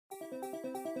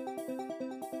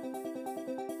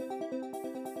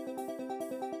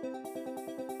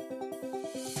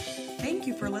Thank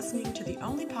you for listening to the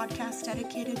only podcast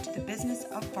dedicated to the business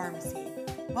of pharmacy.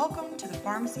 Welcome to the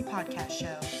Pharmacy Podcast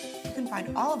Show. You can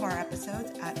find all of our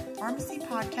episodes at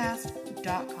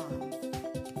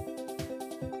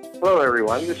pharmacypodcast.com. Hello,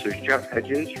 everyone. This is Jeff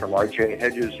Hedges from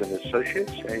Hedges and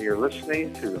Associates, and you're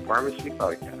listening to the Pharmacy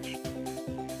Podcast.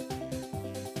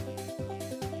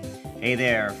 Hey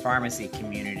there, pharmacy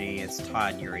community. It's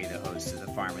Todd Urey, the host of the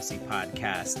Pharmacy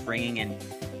Podcast, bringing an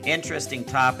interesting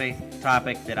topic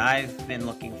that I've been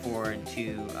looking forward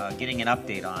to getting an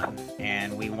update on,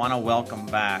 and we want to welcome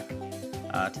back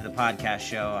to the podcast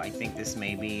show. I think this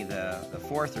may be the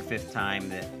fourth or fifth time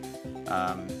that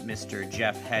Mr.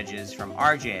 Jeff Hedges from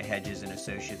Hedges and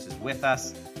Associates is with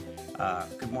us.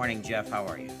 Good morning, Jeff. How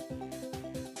are you?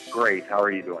 Great. How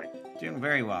are you doing? Doing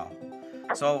very well.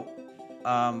 So,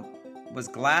 was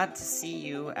glad to see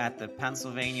you at the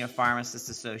Pennsylvania Pharmacists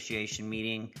Association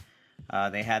meeting.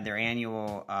 They had their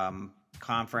annual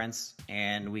conference,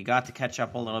 and we got to catch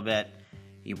up a little bit.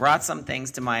 You brought some things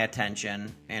to my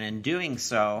attention, and in doing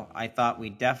so, I thought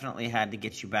we definitely had to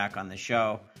get you back on the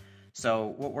show. So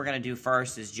what we're going to do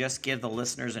first is just give the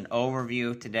listeners an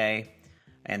overview today,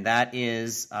 and that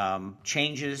is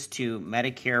changes to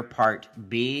Medicare Part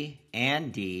B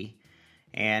and D.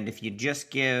 And if you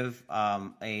just give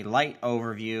a light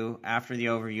overview, after the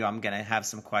overview, I'm going to have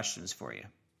some questions for you.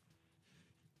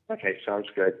 Okay, sounds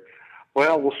good.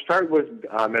 Well, we'll start with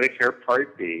Medicare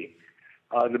Part B.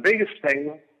 The biggest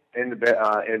thing in the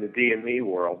DME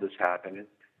world that's happening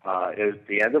is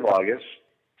the end of August,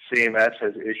 CMS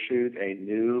has issued a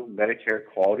new Medicare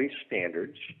quality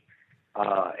standards,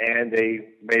 and they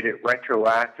made it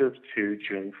retroactive to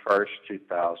June 1st,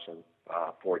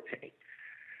 2014.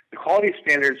 The quality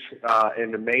standards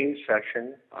in the main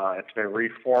section, it's been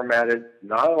reformatted,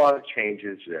 not a lot of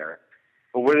changes there.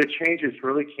 But where the changes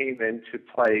really came into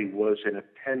play was in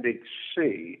Appendix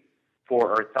C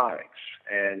for orthotics,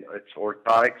 and it's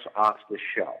orthotics off the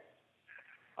shelf.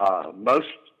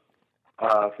 Most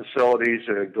facilities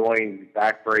are doing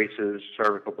back braces,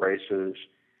 cervical braces,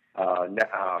 and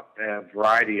a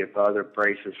variety of other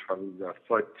braces from the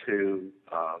foot to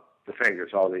the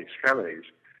fingers, all the extremities.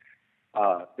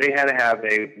 They had to have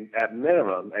at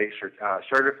minimum, a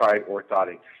certified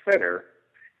orthotic fitter,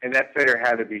 and that fitter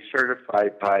had to be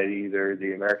certified by either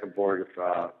the American Board of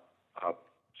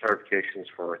Certifications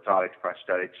for Orthotics,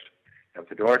 Prosthetics, and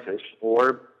Orthodontists,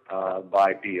 or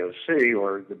by BOC,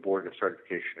 or the Board of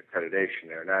Certification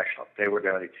Accreditation International. They were the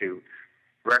only two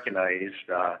recognized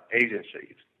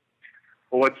agencies.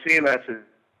 Well, what CMS is,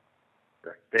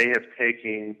 they have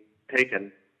taken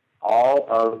all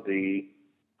of the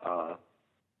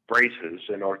braces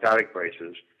and orthotic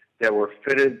braces that were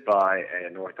fitted by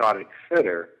an orthotic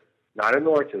fitter, not an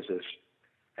orthosist,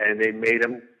 and they made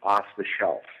them off the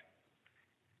shelf.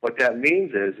 What that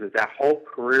means is that whole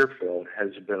career field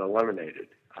has been eliminated.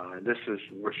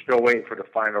 We're still waiting for the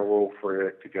final rule for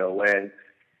it to go in,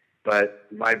 but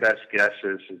my best guess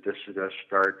is that this is going to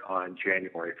start on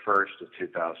January 1st of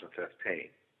 2015.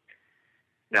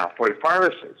 Now, for the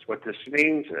pharmacists, what this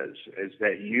means is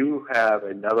that you have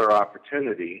another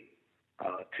opportunity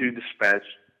to dispense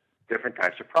different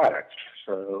types of products.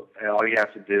 So all you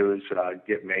have to do is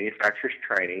get manufacturer's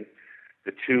training.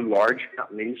 The two large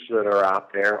companies that are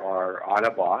out there are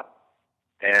Autobot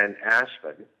and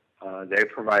Aspen. They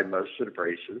provide most of the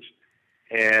braces,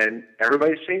 and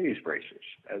everybody's seen these braces.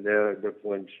 And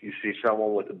when you see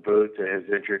someone with a boot that has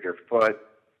injured their foot,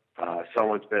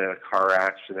 someone's been in a car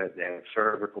accident, they have a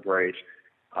cervical brace,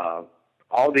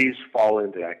 all these fall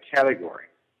into that category.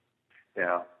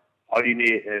 Now, all you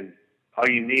need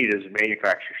is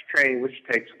manufacturer's training, which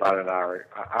takes about an hour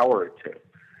or two.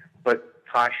 But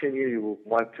caution, you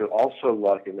want to also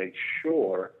look and make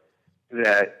sure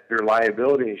that your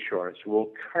liability insurance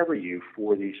will cover you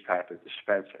for these type of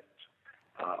dispensings.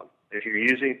 If you're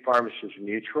using Pharmacist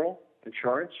Mutual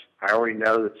insurance, I already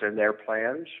know that's in their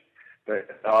plans,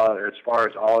 but as far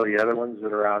as all the other ones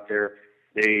that are out there,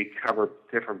 they cover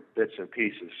different bits and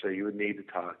pieces, so you would need to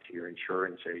talk to your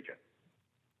insurance agent.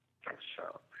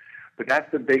 But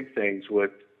that's the big things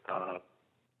with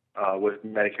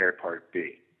Medicare Part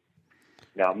B.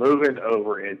 Now, moving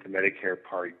over into Medicare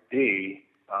Part D,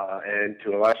 and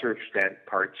to a lesser extent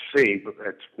Part C,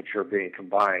 which are being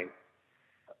combined,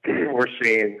 we're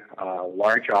seeing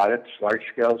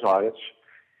large-scale audits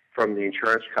from the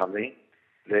insurance company.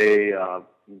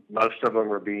 Most of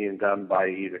them are being done by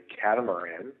either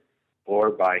Catamaran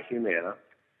or by Humana.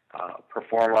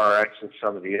 PerformRx and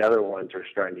some of the other ones are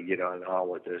starting to get on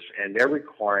with this, and they're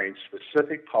requiring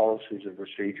specific policies and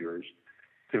procedures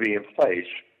to be in place,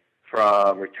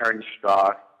 from return to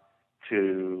stock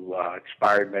to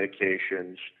expired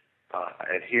medications,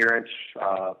 adherence,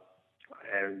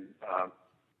 and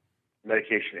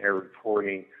medication error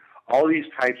reporting, all these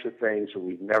types of things that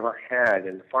we've never had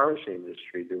in the pharmacy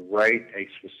industry to write a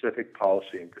specific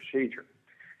policy and procedure.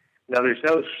 Now, there's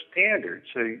no standard,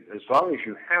 so as long as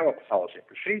you have a policy and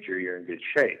procedure, you're in good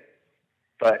shape.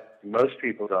 But most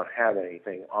people don't have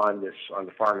anything on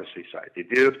the pharmacy side. They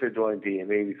do if they're doing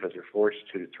DME because they're forced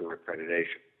to through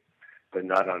accreditation, but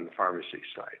not on the pharmacy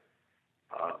side.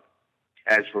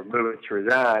 As we're moving through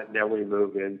that, then we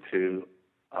move into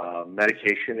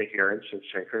medication adherence and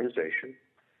synchronization.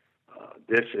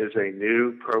 This is a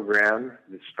new program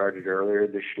that started earlier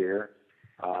this year,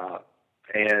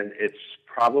 and it's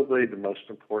probably the most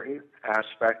important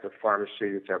aspect of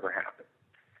pharmacy that's ever happened.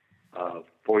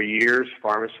 For years,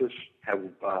 pharmacists have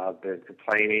been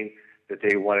complaining that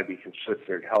they want to be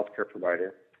considered a healthcare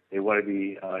provider. They want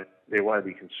to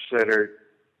be considered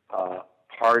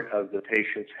part of the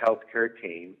patient's healthcare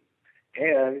team,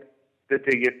 and that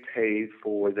they get paid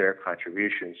for their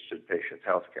contributions to the patient's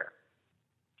healthcare.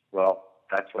 Well,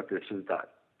 that's what this has done.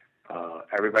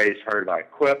 Everybody's heard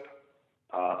about QUIP,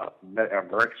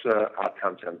 MRCSA,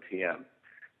 Outcomes MTM.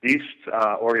 These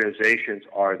organizations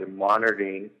are the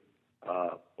monitoring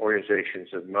organizations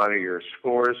that monitor your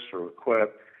scores through QUIP.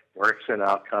 MRCSA and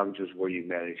Outcomes is where you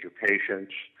manage your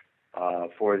patients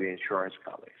for the insurance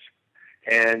companies.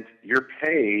 And you're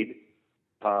paid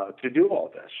to do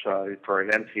all this. For an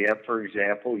MTM, for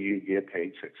example, you get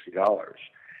paid $60.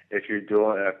 If you're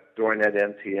during that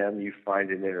MTM, you find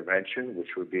an intervention, which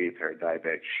would be a pair of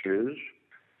diabetic shoes.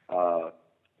 A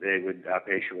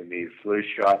patient would need a flu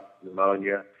shot,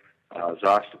 pneumonia,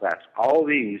 Zostavax. All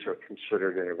these are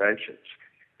considered interventions.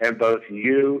 And both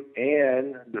you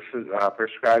and the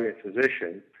prescribing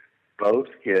physician both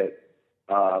get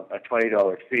a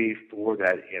 $20 fee for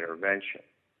that intervention.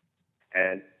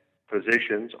 And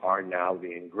physicians are now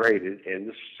being graded in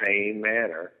the same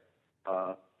manner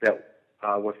that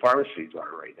what pharmacies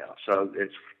are right now. So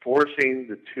it's forcing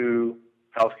the two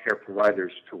healthcare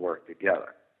providers to work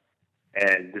together.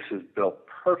 And this is built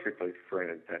perfectly for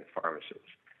independent pharmacists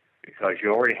because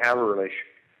you already have a relationship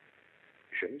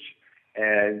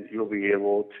and you'll be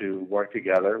able to work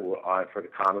together for the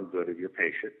common good of your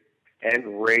patient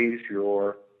and raise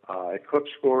your EQUIP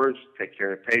scores, take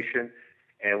care of the patient.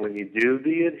 And when you do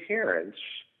the adherence,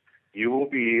 you will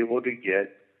be able to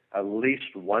get at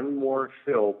least one more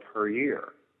fill per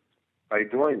year by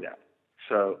doing that.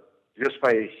 So just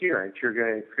by adherence, you're going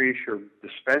to increase your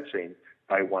dispensing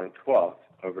by 1/12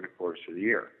 over the course of the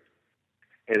year.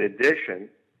 In addition,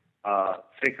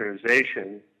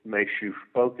 synchronization makes you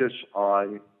focus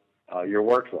on your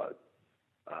workload.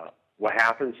 What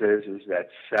happens is that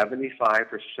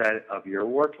 75% of your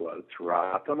workload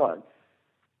throughout the month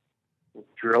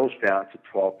drills down to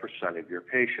 12% of your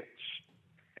patients.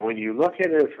 And when you look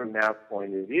at it from that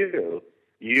point of view,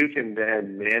 you can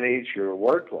then manage your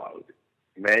workload,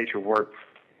 manage your work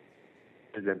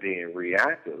rather than being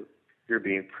reactive, you're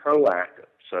being proactive.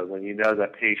 So when you know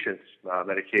that patient's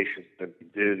medication is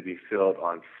due to be filled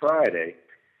on Friday,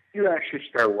 you actually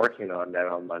start working on that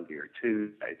on Monday or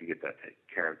Tuesday to get that taken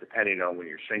care of, depending on when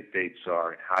your sync dates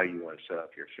are and how you want to set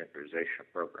up your synchronization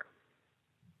program.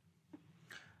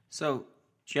 So,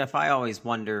 Jeff, I always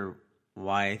wonder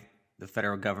why the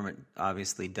federal government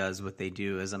obviously does what they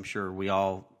do, as I'm sure we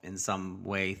all in some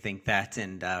way think that,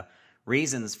 and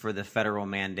reasons for the federal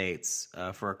mandates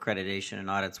for accreditation and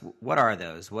audits. What are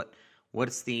those?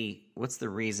 What's the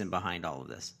reason behind all of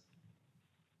this?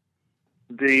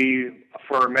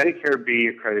 For Medicare B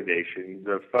accreditation,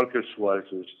 the focus was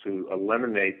to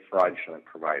eliminate fraudulent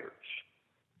providers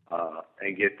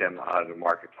and get them out of the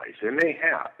marketplace, and they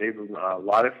have. A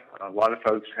lot of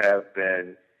folks have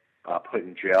been put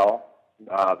in jail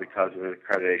because of the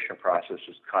accreditation process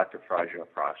is cut the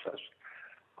fraudulent process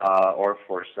or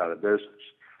forced out of business.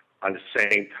 On the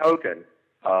same token,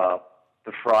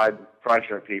 the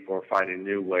fraudulent people are finding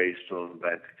new ways to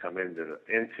come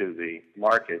into the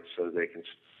market so they can.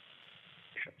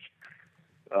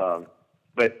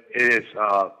 But it is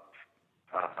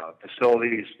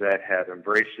facilities that have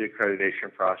embraced the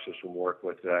accreditation process and work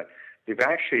with that. They've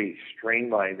actually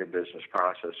streamlined their business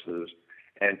processes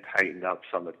and tightened up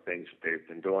some of the things that they've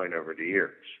been doing over the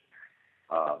years.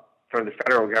 From the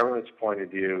federal government's point of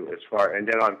view, and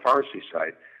then on pharmacy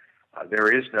side, there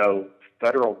is no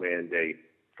federal mandate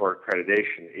for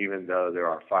accreditation, even though there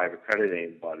are 5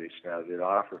 accrediting bodies now that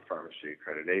offer pharmacy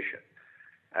accreditation.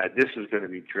 This is going to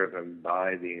be driven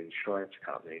by the insurance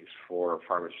companies for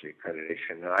pharmacy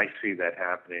accreditation, and I see that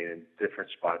happening in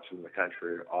different spots in the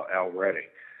country already,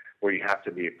 where you have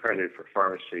to be accredited for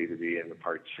pharmacy to be in the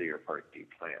Part C or Part D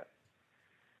plan.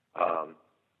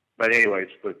 But anyways,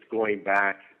 going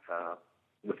back,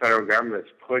 the federal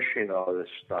government's pushing all this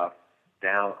stuff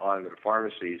down on the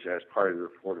pharmacies as part of the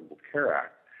Affordable Care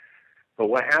Act. But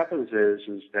what happens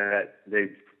is that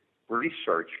they've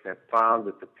researched and found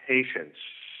that the patients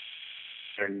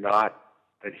are not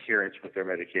adherent with their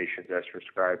medications as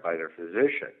prescribed by their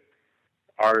physician.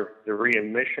 The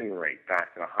readmission rate back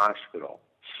in a hospital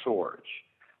soars.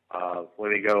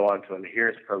 When they go onto an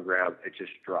adherence program, it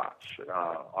just drops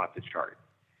off the chart.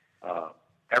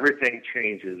 Everything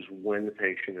changes when the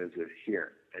patient is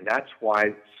adherent. And that's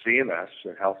why CMS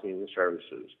and Health and Human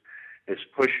Services is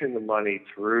pushing the money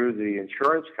through the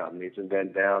insurance companies and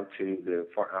then down to the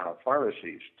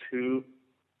pharmacies to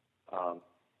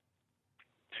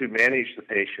manage the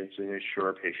patients and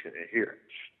ensure patient adherence.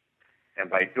 And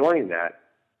by doing that,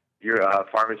 your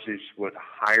pharmacies with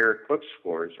higher CLIP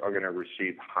scores are going to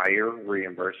receive higher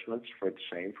reimbursements for the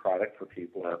same product for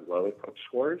people who have lower CLIP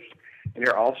scores. And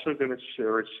they're also going to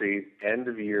receive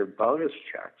end-of-year bonus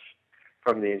checks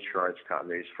from the insurance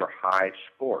companies for high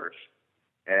scores.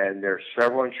 And there are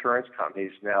several insurance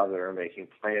companies now that are making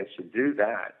plans to do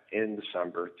that in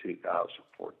December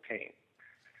 2014.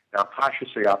 Now, I'm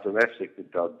cautiously optimistic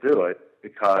that they'll do it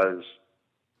because,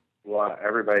 well,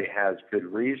 everybody has good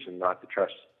reason not to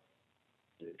trust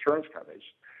the insurance companies.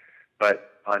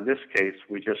 But on this case,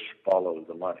 we just follow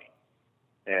the money.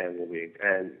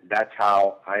 And that's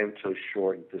how I am so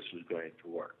sure that this is going to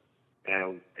work.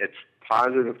 And it's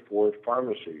positive for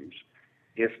pharmacies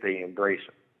if they embrace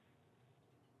it.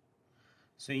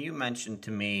 So you mentioned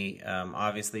to me,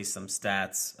 obviously, some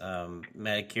stats.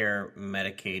 Medicare,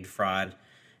 Medicaid fraud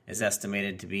is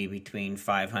estimated to be between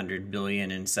 $500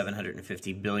 billion and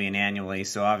 $750 billion annually.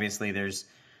 So obviously, there's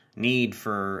need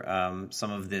for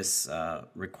some of this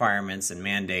requirements and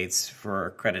mandates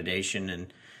for accreditation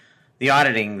and the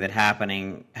auditing that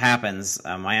happens.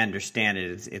 I understand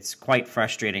it. It's quite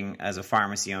frustrating as a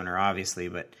pharmacy owner, obviously.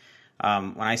 But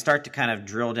when I start to kind of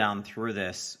drill down through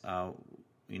this,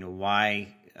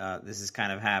 why this is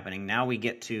kind of happening. Now we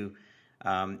get to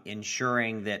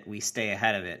ensuring that we stay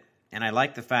ahead of it. And I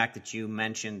like the fact that you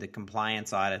mentioned the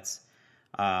compliance audits,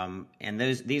 and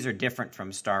these are different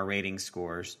from star rating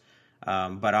scores,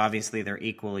 but obviously they're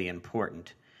equally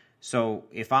important. So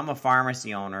if I'm a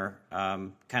pharmacy owner,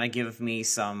 kind of give me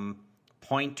some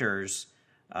pointers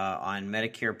on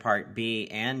Medicare Part B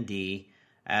and D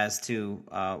as to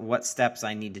what steps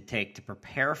I need to take to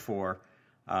prepare for.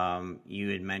 You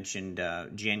had mentioned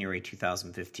January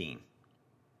 2015.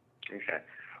 Okay.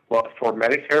 Well, for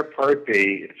Medicare Part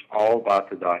B, it's all about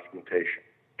the documentation.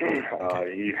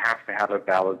 You have to have a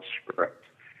valid script.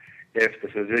 If the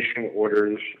physician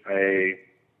orders a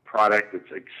product that's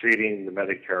exceeding the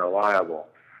Medicare allowable,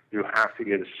 you have to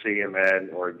get a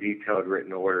CMN or a detailed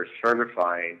written order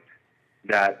certifying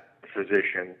that the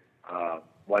physician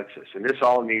wants this. And this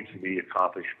all needs to be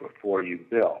accomplished before you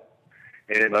bill.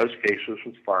 And in most cases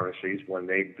with pharmacies, when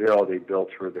they bill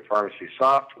through the pharmacy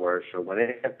software, so when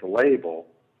they hit the label,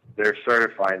 they're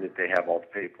certifying that they have all the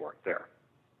paperwork there.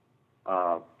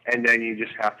 And then you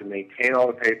just have to maintain all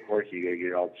the paperwork. You got to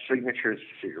get all the signatures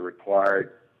that you're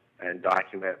required and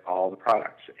document all the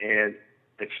products. And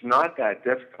it's not that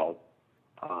difficult,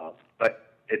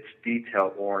 but it's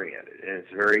detail-oriented, and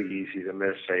it's very easy to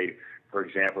miss. Say, for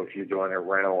example, if you're doing a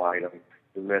rental item,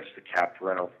 you miss the capped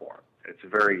rental form. It's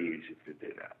very easy to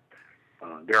do that.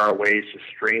 There are ways to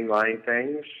streamline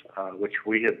things, which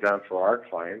we have done for our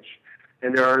clients.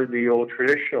 And there are the old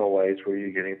traditional ways where you're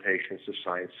getting patients to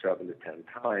sign 7 to 10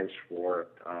 times for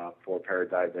a pair of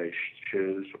diabetic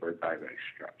shoes or diabetic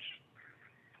straps.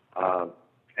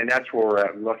 And that's where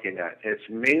we're looking at. It's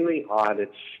mainly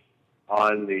audits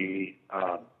on the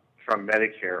from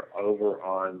Medicare over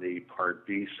on the Part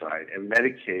B side. And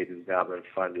Medicaid has now been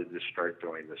funded to start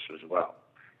doing this as well.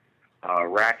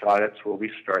 RAC audits will be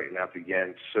starting up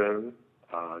again soon.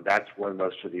 That's when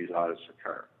most of these audits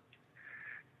occur.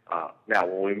 Now,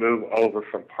 when we move over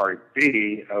from Part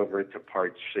B over to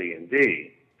Part C and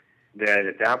D, then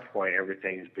at that point,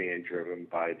 everything is being driven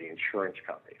by the insurance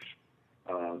companies.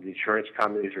 The insurance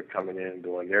companies are coming in and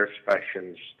doing their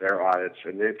inspections, their audits,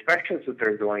 and the inspections that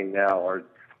they're doing now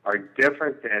are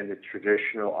different than the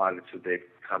traditional audits that they've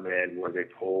come in where they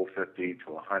pull 50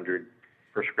 to 100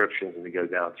 prescriptions and they go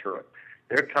down through it.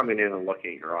 They're coming in and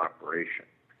looking at your operation.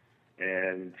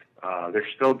 And they're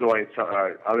still doing,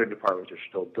 other departments are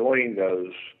still doing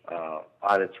those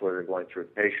audits where they're going through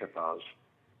the patient files.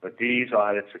 But these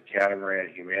audits that Catamaran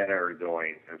and Humana are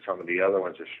doing, and some of the other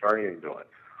ones are starting to do it,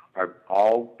 are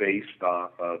all based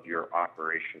off of your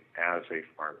operation as a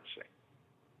pharmacy.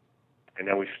 And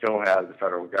then we still have the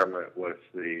federal government with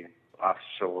the Office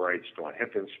of Civil Rights doing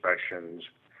HIP inspections,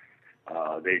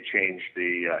 They changed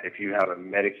if you have a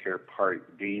Medicare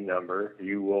Part D number,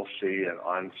 you will see an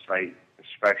on-site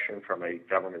inspection from a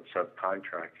government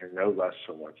subcontractor no less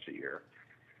than once a year.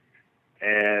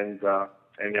 And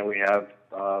then we have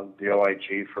the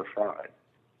OIG for fraud.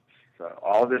 So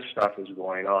all this stuff is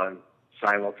going on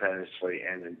simultaneously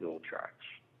and in dual tracks.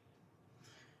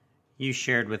 You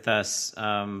shared with us,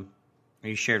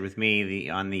 you shared with me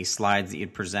on the slides that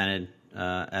you'd presented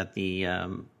at the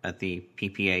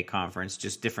PPA conference,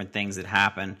 just different things that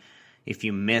happen if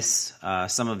you miss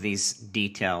some of these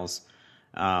details,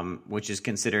 which is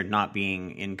considered not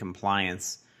being in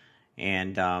compliance.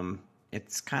 And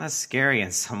it's kind of scary in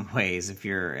some ways if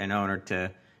you're an owner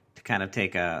to kind of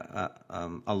take a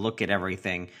look at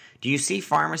everything. Do you see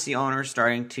pharmacy owners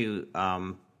starting to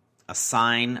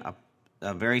assign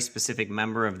a very specific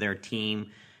member of their team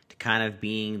to kind of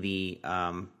being the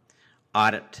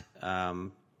audit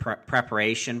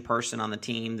preparation person on the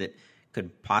team that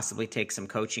could possibly take some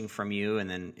coaching from you and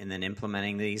then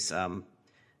implementing these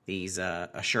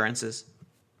assurances?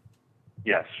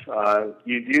 Yes,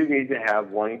 you do need to have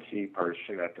one key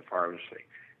person at the pharmacy.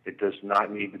 It does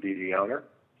not need to be the owner.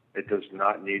 It does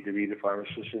not need to be the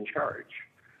pharmacist in charge.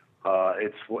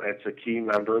 It's a key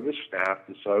member of the staff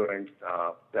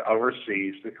that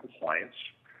oversees the compliance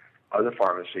of the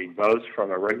pharmacy, both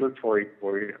from a regulatory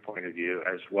point of view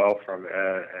as well from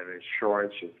an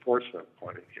insurance enforcement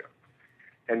point of view.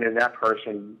 And then that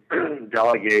person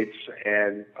delegates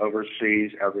and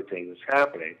oversees everything that's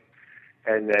happening,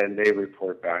 and then they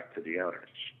report back to the owners.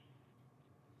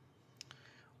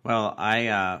 Well,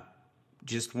 I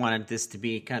just wanted this to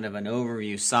be kind of an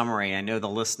overview summary. I know the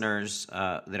listeners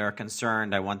that are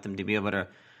concerned, I want them to be able to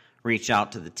reach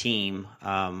out to the team.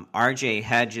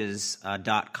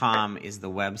 rjhedges.com is the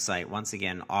website. Once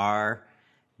again,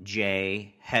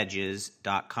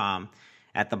 rjhedges.com.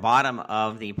 At the bottom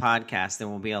of the podcast, there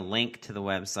will be a link to the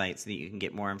website so that you can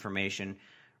get more information.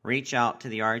 Reach out to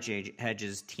the RJ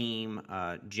Hedges team.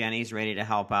 Jenny's ready to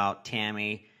help out.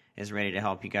 Tammy is ready to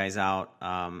help you guys out.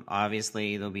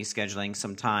 Obviously, they'll be scheduling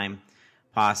some time,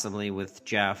 possibly with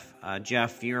Jeff.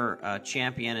 Jeff, you're a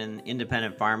champion in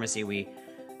independent pharmacy. We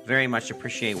very much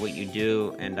appreciate what you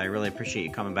do, and I really appreciate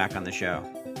you coming back on the show.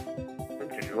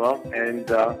 Okay, well, and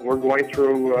we're going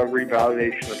through a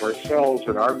revalidation of ourselves,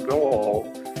 and our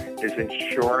goal is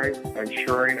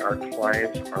ensuring our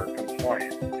clients are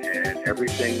compliant, and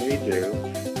everything we do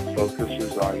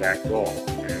focuses on that goal.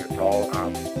 And it's all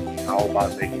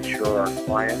about making sure our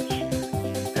clients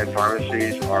and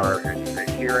pharmacies are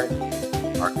adherent,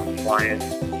 are compliant.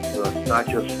 So it's not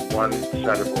just one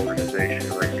set of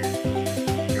organization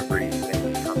everything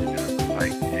that's coming down the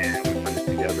pike, and we put it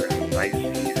together in a nice,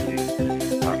 easy,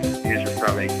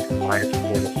 user-friendly,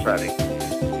 compliance-supported setting,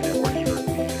 and it works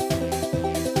really easy.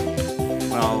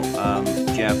 Well,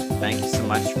 Jeff, thank you so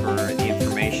much for the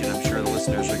information. I'm sure the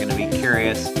listeners are going to be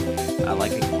curious.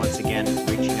 Once again,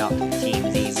 reaching out to the team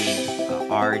is easy,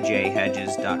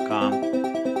 rjhedges.com.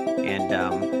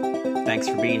 And thanks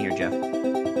for being here, Jeff.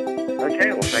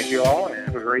 Okay, well, thank you all, and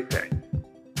have a great day.